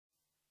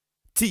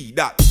T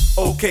dot.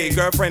 Okay,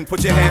 girlfriend,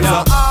 put your hands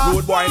up.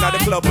 Rude boy in the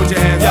club, put your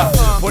hands up.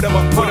 Put them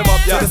up to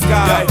the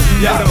sky.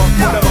 Put them up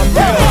real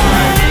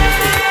high.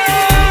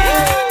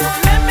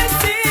 Let me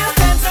see your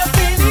hands up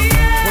in the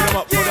air. Put them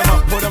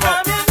up.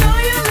 Mom, you know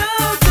you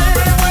look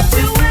good in what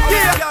you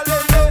wear.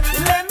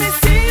 Let me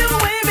see you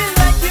waving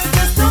like you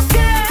just don't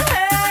care.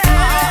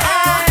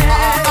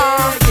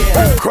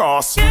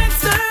 Cross,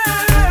 Gangster,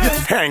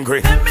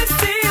 angry. let me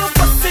see you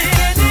bust it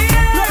in the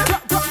air.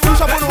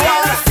 Push up on the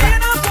wall. Never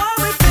seen a boy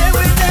with fear,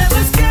 we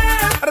never scared.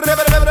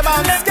 Let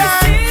me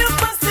see you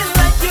bust it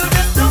like you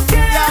just don't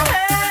care.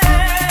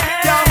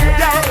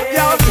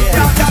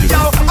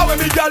 How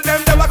many girl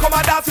them never come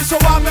and dance to show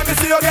up? Let me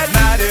see you get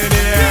mad in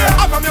here.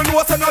 How come you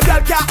know so no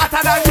girl can't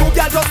hotter than you?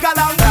 Girl just got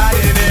on mad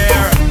in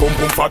here. Boom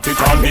boom fat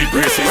it all need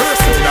braces.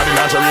 Sitting at the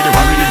lingerie, the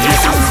one with the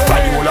laces. Buy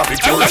the whole of it,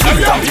 you see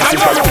it and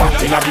pieces. Got your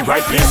fat in at the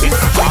right places.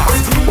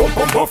 Boom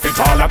boom buff it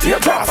all at your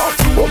grass.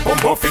 Boom boom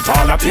buff it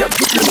all at your.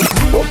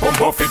 Boom boom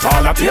buff it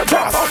all at your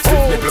grass.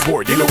 Stiff nipple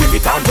board, deal with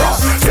it and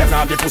brass. Seven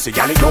all the pussy,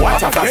 girl it go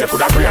out of class. You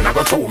could agree and I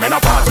go through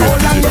menopause.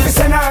 Hold on, you be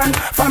send on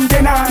from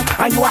then on,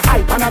 and you a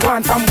hype and I go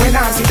on from when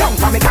on. Sit down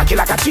for me cocky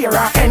like a chair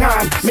or hen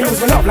on. Me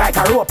use me love like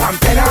a rope and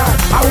pen on.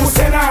 I will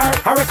send her,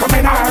 I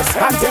recommend her.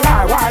 Until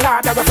her, while I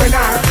have a friend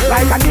her.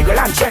 Like an eagle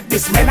and check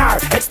this men her.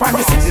 Expand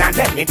the sitting and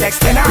let me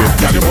extend her.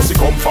 Girl the pussy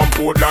come from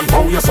Portland,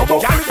 how you so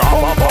buff?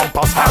 Gaba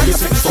bumpers, how you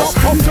sing so.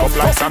 Tough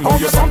like sand, how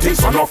you something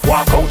so enough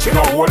walk out, you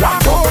know hold on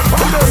to.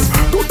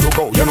 Good to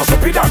go, you know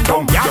stupid and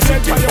dumb. You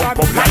set it up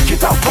like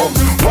it up comes.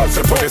 Once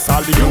you put this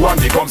all the you and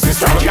the gums, it's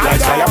strong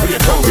like fire with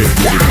your tongue.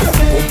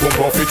 Boom boom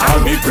buff it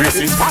all need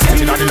braces.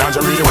 Sitting on the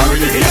lingerie, the one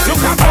with the laces.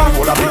 And the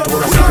whole of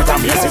Victoria's Secret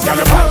and Macy's. Girl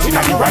the party in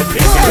the right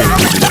places.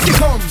 Nikki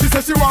come, she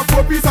says she want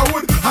 4 piece of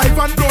wood. Hive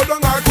and blow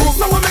down her groove.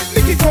 Now I make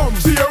Nikki come,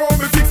 she hear how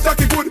me fix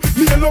Jackie good.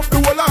 Me love the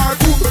whole of her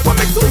groove. What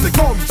make Susie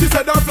come, she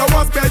said her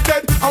flowers bed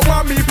dead. I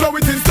want me blow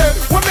it instead.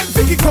 What make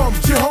Vicky come,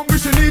 she hungry,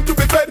 she need to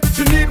be fed.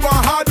 She need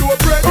one hard dough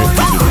bread.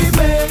 We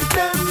make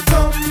them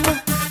come.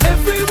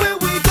 Everywhere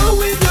we go,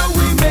 we know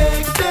we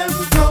make them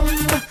come.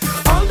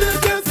 All the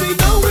girls we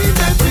know we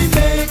that we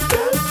make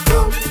them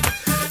come.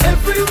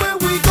 Everywhere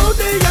we go,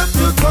 they have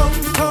to come.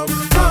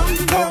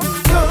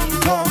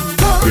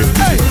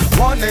 Hey,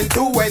 1 and 2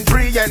 and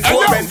 3 and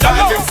 4 and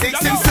 5 and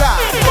 6 and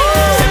slide.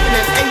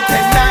 7 and 8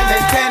 and 9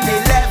 and 10,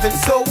 11,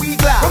 so we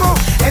glide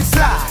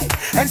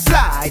and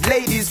slide.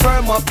 Ladies,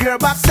 firm up your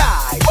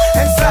backside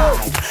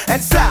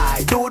and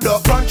slide. Do the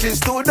crunches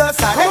to the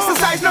side.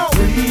 Exercise now.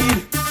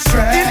 Breathe,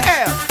 stretch,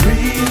 inhale,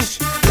 reach,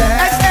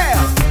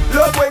 exhale.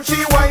 Look when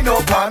she wind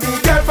up on me,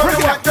 girl. From the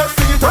what just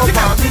see it up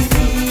on me.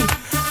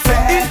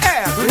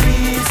 Inhale,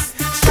 release,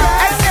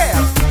 stretch,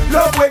 exhale.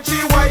 Look when she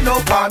wind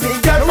up on me,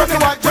 girl. From the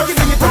what just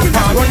see it up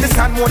on me.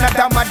 Understand one of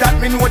them that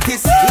me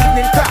notice.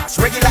 Evening class,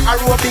 regular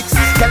aerobics.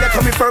 Girl, you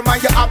coming firm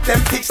and you have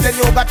them fixed. Then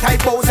you got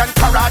typos and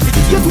karate.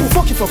 You too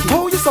fucky,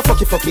 oh you so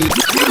fucky.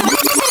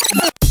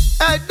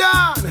 Hey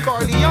Don,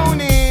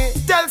 Corleone,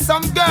 tell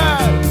some girl,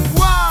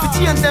 wow, to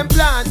change them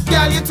plans,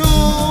 girl you too.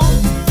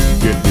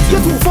 You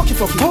too fucky,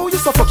 oh you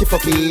so fucky.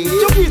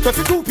 You beat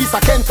with 2 piece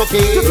of Kentucky.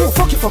 You too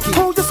fucky,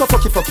 oh you so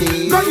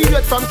fucky.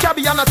 Graduate from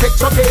Cabby and a tech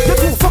chucky. You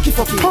too fucky,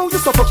 oh you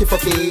so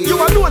fucky. You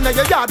alone in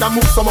your yard and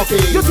move some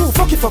okay. You too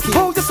fucky,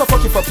 oh you so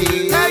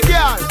fucky. Hey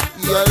girl,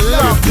 you're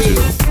lucky.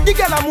 The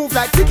girl a move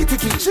like ticky.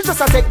 She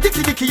just a take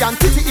dicky and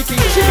titty icky.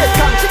 She get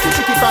can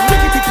chicky from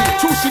ricky.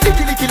 True she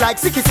licky like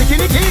sicky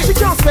nicky. She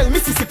can't spell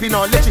Mississippi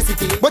nor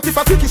electricity. But if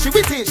I picky she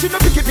witty, she no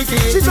picky.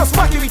 She just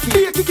wacky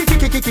wicky.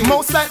 Kicky.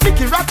 Mouse like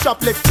Mickey, rap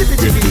chop left chippy.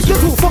 You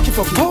too fucky,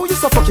 oh you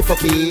so fucky.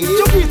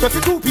 You beat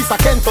with 2 piece of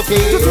Kentucky.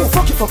 You too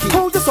fucky,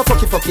 oh you so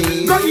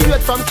fucky.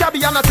 Graduate from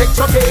Cabby and a tech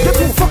chucky. You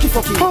too fucky,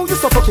 oh you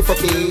so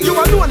fucky. You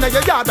alone in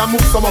your yard and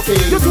move some okay.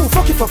 You too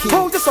fucky,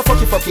 oh you so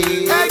fucky.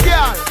 Hey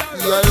girl,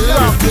 you're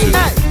lucky.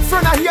 Hey,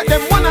 friend I hear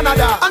them one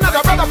another.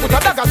 Another brother put a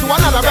dagger to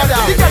another brother.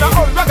 The girl a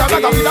old ragga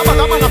with a bag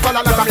of man a fall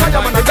like a kaya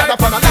man a gather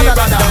from another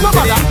brother. No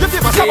matter, you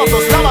feel my shabba so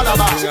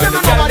lava. She never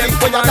know nobody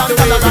when you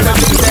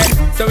dance.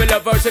 So we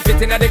love how she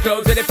fit in the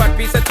clothes with the fat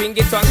piece of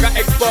twinkie twanga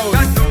exposed.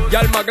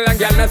 Y'all muggle and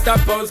y'all not stop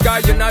pose,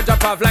 cause you not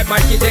drop off like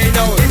Mikey J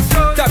knows.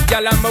 Top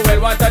y'all and my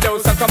well want a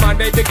dose, so come on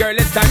baby girl,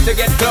 it's time to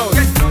get close.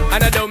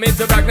 And I don't mean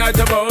to brag nor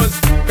to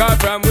boast, cause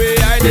from we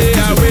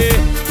idea we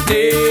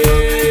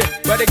day.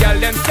 But the girl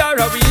them star,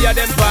 we are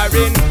them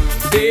foreign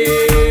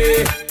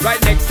day.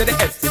 Right next to the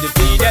F to the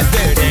P, that's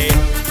their day.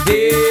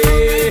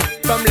 Day.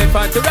 From left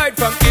hand to right,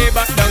 from A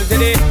back down to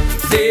the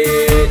C.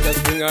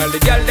 Just bring all the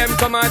girl them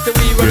come on to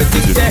we where the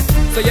sing say.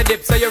 So you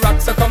dip, so you rock,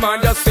 so come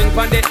on, just swing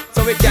on it,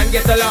 so we can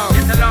get along.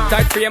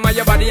 Tight frame on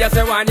your body as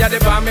a one, you're the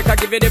bomb, make I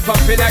give you the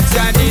pumping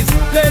action. These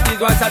ladies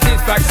want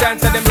satisfaction,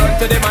 so them run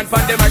to them and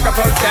find the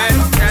microphone stand.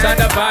 Sound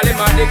the volume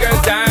on the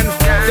girls stand.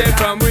 Say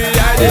from we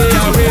are the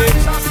away.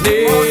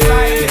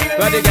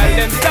 But the girl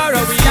them star,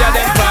 we are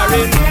them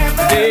foreign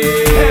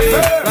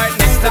day. Right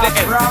next to the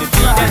F to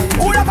the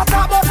P. Who never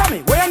talk about me?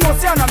 When you know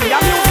say on me,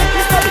 I'm music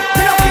mystery.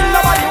 Me no kill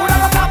nobody. Who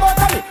never talk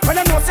about me? When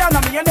you know say on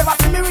me, you never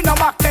see me with no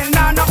back then.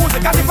 Nah, no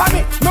music. Cause if I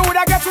me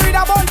woulda get rid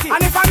of Bunty.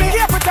 And if I me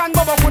here pretend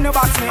Bobo couldn't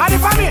box me. And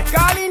if I me,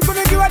 Carlin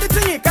couldn't give her the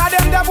thing. Cause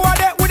them the boy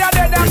they woulda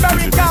dead and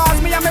buried. Cause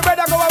me and my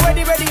brother go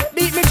ready.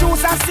 Beat me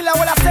juice and still I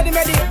will have steady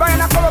ready. Brian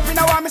I come up in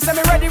a war, me say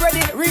me ready.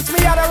 Reach me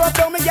out the road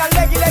down, me get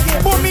leggy.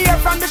 Boom me here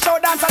from the show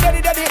dance,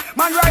 daddy.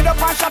 Man ride up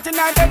and shot in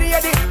night,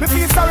 Eddie. Me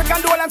feel sorry,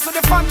 condolence to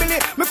the family.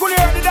 Me couldn't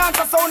hear the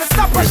dancer sound,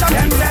 stop rushing.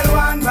 Them tell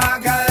one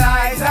bag of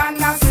lies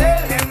and I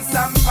sell him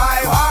some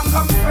five. One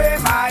come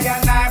frame I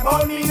and I,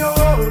 but me no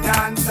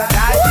dancer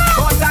die.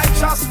 But I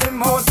trust the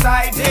most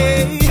I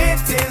did.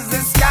 It is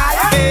the sky,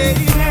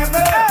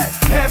 never,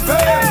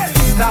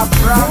 stop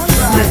from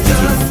trying.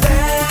 Just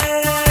dance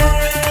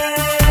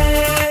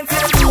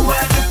and do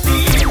what you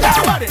feel.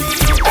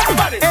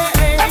 Everybody,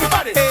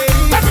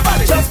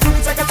 just do the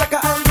chaka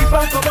and keep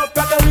on come up,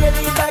 rock and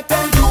really back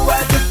and do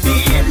what you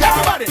feel.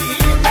 Everybody.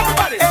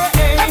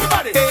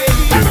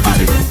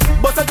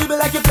 Bust a dribble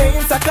like you're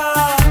playing soccer.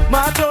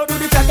 March out do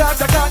the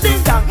chaka,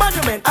 ding dong,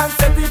 monument and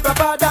set the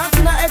proper dance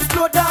in a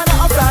explode down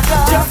a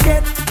Osaka. Just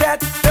get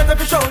that, turn up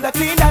your shoulder,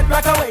 clean that,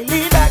 rock away,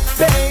 lean back,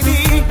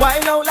 baby. Why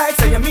no like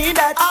say you mean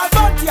that? I'll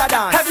butt your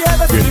dance. Have you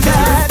ever seen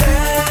that?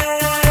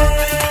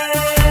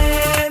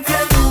 Dance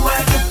and do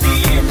what you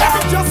feel.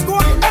 Just go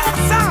in that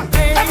song.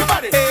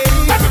 Everybody.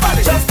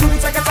 Just do the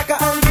chaka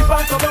and keep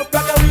on come up,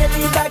 rock away,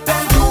 lean back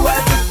and do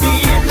what you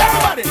feel.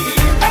 Everybody.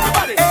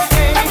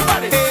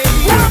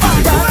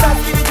 Dance and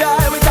give the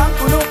joy with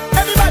Jonkanoo.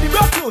 Everybody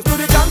broke loose to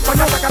the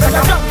Jonkanoo.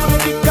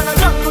 Jonkanoo big,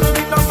 Jonkanoo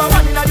big, number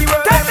one in the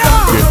world. Take them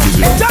out.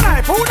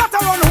 Janai, who that a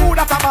run, who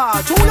that a ball?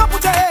 Who you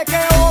put your AK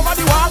over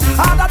the wall?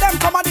 Harder them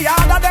come and the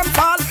harder them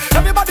fall.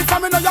 Everybody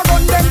from you know you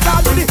gun them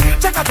tall. Do the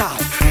chaka-tal.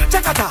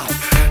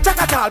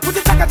 Put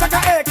the chaka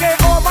AK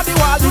over the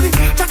wall. Do the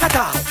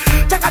chaka-tal.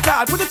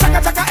 Put the chaka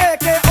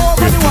AK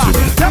over the wall.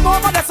 Them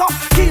over there so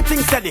keep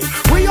things steady.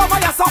 We over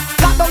here so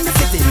lock down the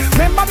city.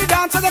 Remember the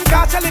dance of them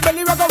car Shelly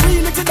Belly. We go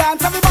remix the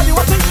dance. Everybody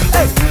watching.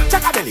 Hey,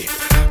 chaka belly.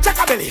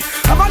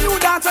 Have a new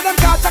dance of them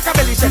car chaka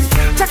belly Shelly.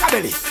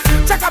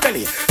 Chaka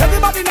belly.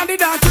 Everybody know the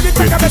dance to the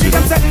chaka belly.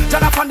 Them say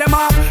Jana fan them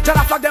off,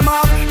 Jana flag them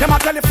off. Them a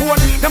telephone,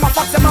 them a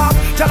fax them off.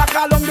 Jana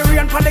call on the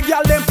rain for the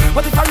girl them.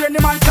 But if I rain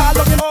the man call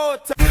on him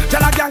out.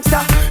 Jana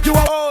gangster, you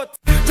are out.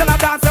 Jana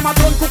dance them a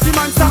drum cookie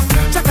monster.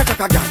 Chaka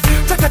girl,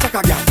 chaka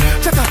girl.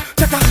 Chaka.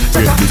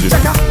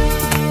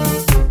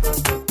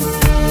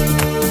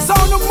 So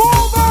no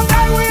move on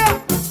that way.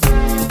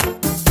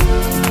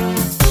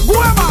 Go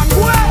man,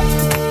 go.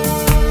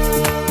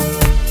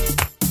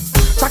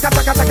 Chaka.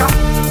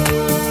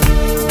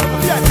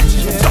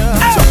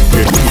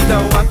 The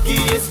wacky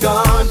is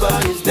gone,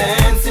 but his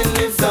dancing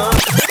lives on.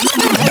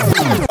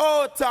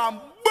 Oh,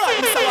 Tom, but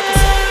Mr. Wacky,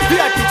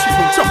 VIP chief,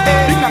 chop,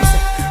 big man,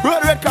 roll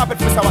the red carpet,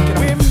 Mr. Wacky,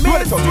 roll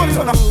it on,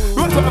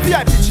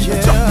 VIP chief,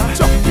 chop.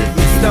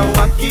 The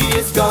wacky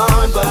is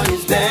gone, but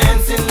his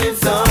dancing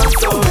lives on.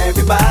 So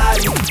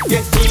everybody,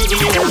 get jiggy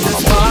and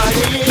just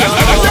party on.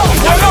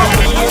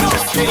 In the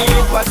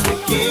street, watch the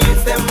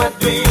kids, them a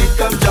do it.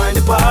 Come join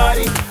the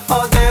party.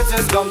 All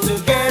dancers come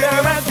together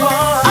as one.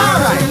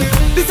 Alright,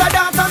 this a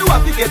dance and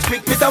wacky get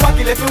quick. Mr.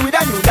 Wacky left me with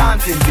a new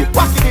dancing dip.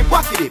 Wacky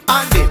dip,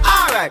 and dip.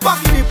 Alright,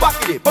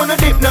 wacky dip. On the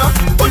dip now,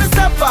 on the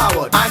step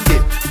forward, and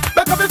dip.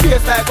 Back up the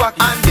face like wacky,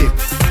 and dip.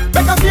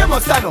 Back up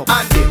famous stand up,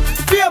 and dip.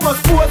 Famous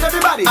pose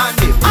everybody, and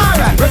dip.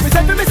 Alright,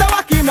 represent for Mr.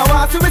 Wacky now.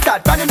 I see we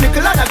start. Pan him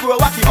nickel and I grow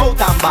wacky out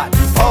and bad.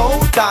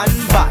 Alright,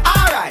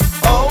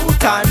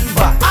 out and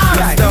bad.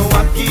 Alright, The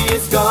wacky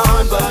is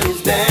gone, but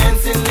his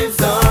dancing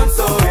lives on.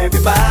 So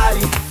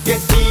everybody,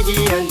 get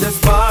jiggy and just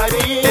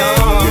party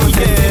on.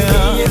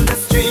 In the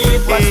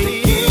street, watch the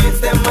kids,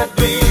 them a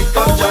do it.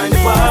 Come join the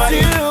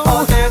party.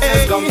 All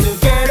dancers come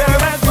together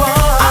as one.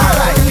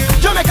 Alright,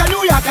 Jamaica,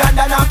 New York,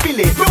 London and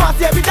Philly. We want to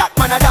see every jack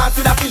man a dance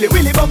with a Philly.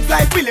 Willy bumps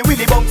like Willy,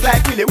 Willy bumps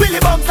like Willy. Willy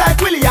bumps like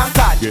Willy and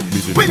Cat.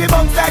 Willy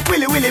bumps like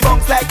Willy, Willy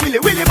bumps like Willy.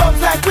 Willy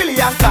bumps like Willy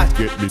and Cat.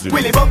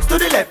 Willy bumps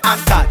to the left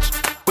and catch.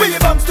 Willy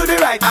bumps to the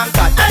right and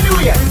catch.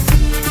 Anyway.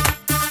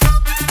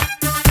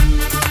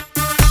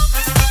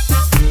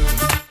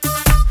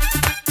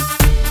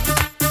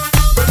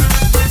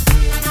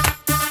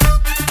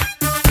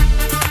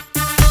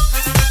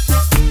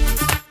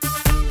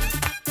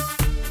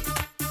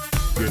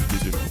 Get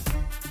busy now.